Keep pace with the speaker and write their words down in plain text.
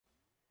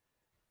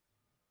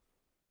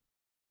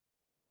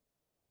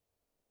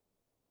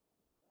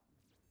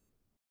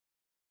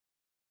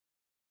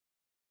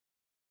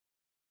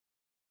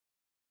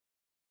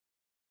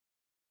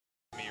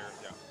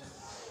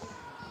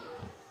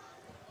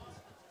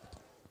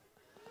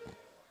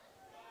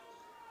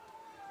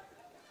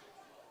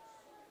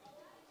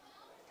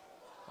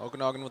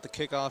Okanagan with the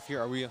kickoff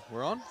here.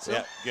 We're on? So?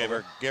 Yeah, give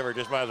her.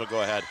 Just might as well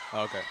go ahead.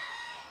 Okay.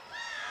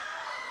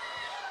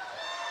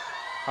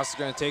 Huskers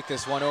going to take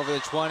this one over the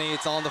 20.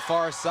 It's on the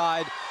far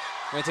side.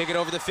 Going to take it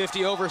over the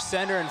 50, over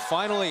center, and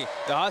finally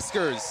the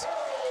Huskers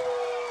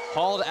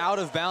hauled out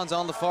of bounds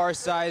on the far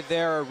side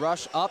there. A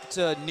rush up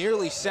to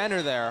nearly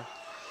center there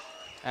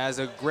as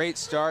a great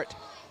start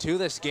to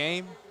this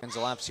game. And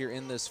elapsed here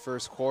in this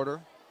first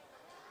quarter.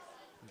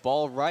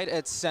 Ball right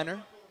at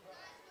center.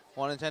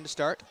 1 and 10 to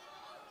start.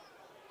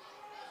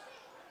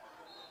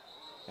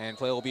 And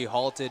play will be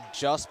halted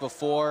just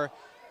before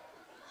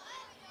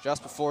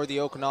the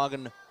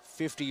Okanagan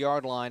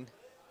 50-yard line.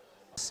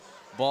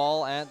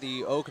 Ball at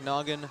the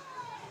Okanagan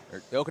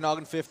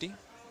 50.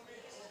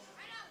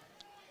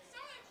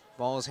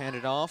 Ball is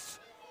handed off.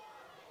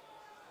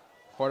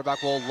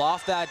 Quarterback will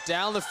loft that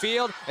down the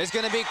field. It's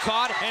going to be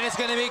caught, and it's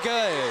going to be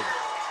good.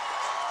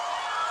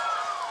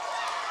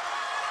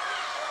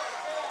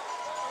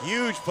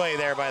 Huge play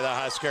there by the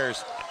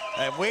Huskers.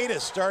 And way to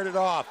start it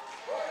off.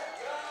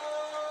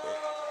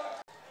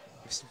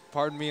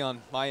 Pardon me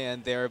on my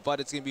end there, but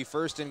it's going to be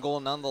first and goal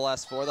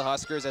nonetheless for the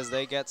Huskers as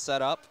they get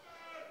set up.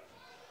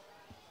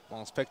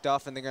 Ball's picked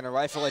off, and they're going to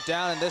rifle it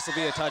down, and this will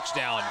be a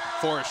touchdown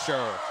for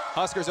sure.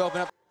 Huskers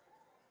open up.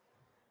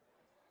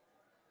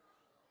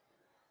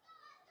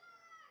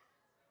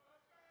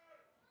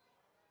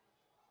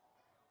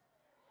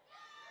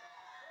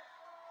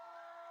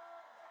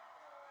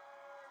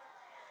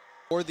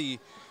 For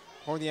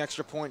the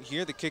extra point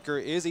here, the kicker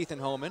is Ethan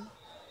Homan,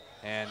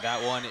 and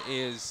that one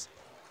is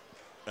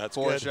that's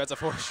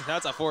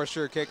a for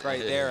sure kick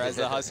right there as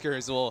the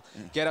Huskers will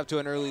get up to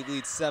an early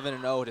lead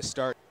 7-0 to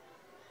start.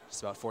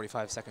 Just about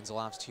 45 seconds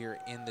elapsed here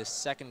in this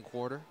second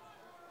quarter.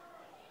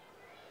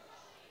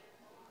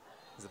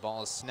 As the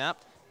ball is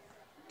snapped,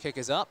 kick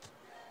is up,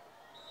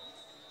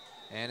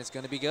 and it's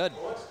going to be good.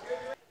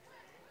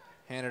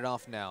 Handed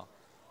off now.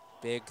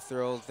 Big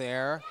throw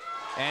there,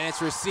 and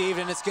it's received,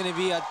 and it's going to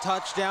be a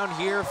touchdown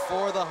here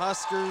for the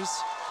Huskers.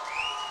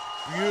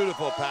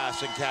 Beautiful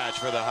pass and catch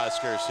for the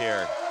Huskers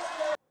here.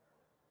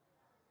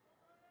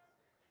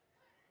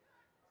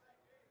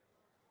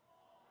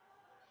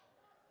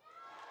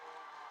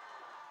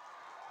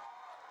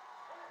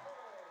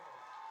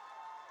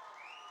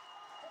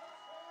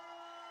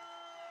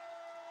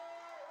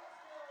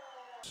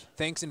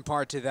 Thanks in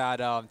part to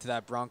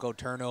that Bronco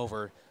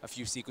turnover a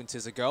few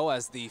sequences ago,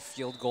 as the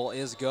field goal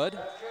is good.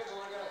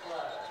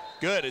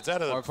 Good, it's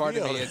out of the field.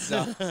 Pardon me, it's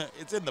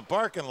it's in the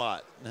parking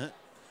lot.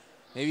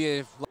 Maybe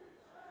a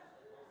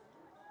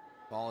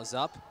ball is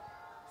up.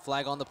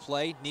 Flag on the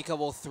play. Nika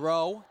will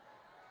throw,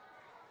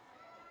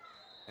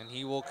 and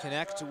he will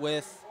connect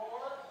with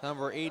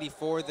number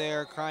 84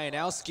 there,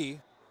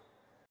 Kryanowski.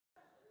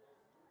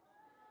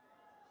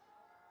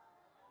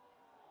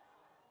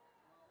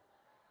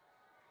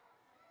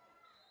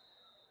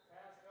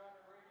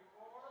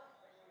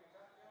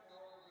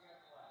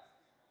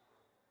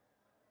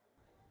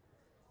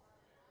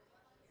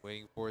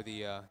 Waiting for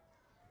the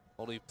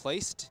ball to be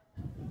placed,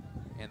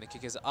 and the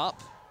kick is up,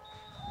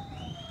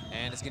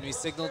 and it's going to be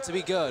signaled to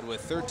be good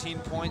with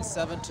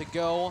 13.7 to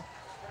go.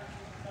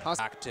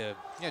 Back to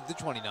the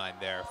 29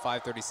 there,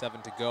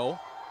 5:37 to go.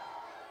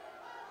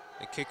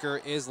 The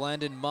kicker is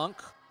Landon Monk,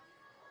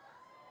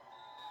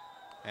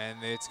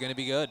 and it's going to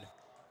be good.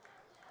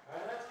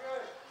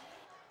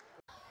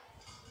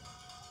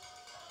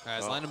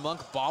 As Landon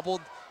Monk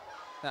bobbled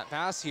that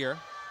pass here,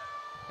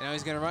 and now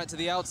he's going to run it to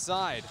the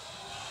outside.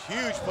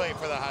 Huge play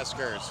for the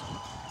Huskers.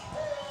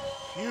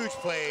 Huge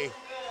play.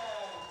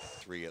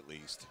 3 at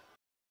least.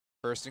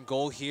 First and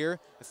goal here.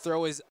 The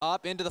throw is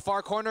up into the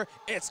far corner.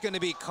 It's going to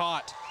be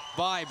caught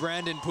by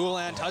Brandon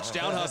Poulan.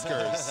 Touchdown,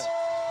 Huskers.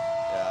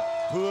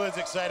 Yeah, Poulan's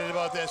excited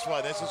about this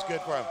one. This is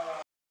good for him.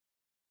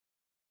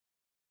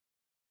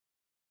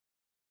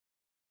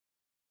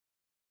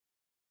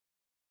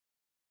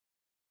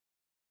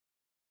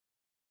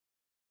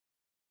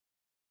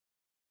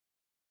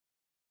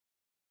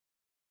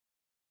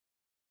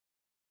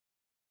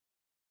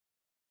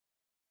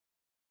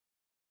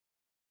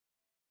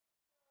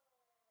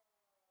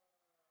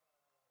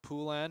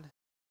 Poulan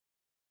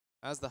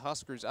has the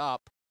Huskers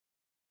up.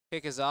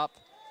 Kick is up,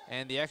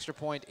 and the extra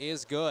point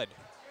is good.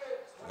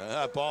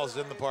 That ball's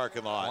in the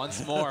parking lot.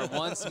 Once more,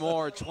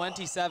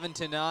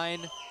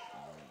 27-9.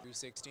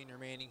 2:16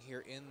 remaining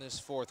here in this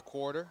fourth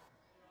quarter.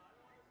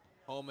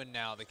 Homan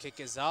now, the kick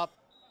is up,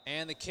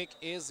 and the kick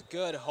is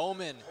good.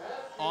 Homan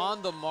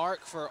on the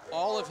mark for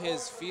all of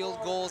his field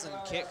goals and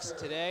kicks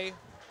today.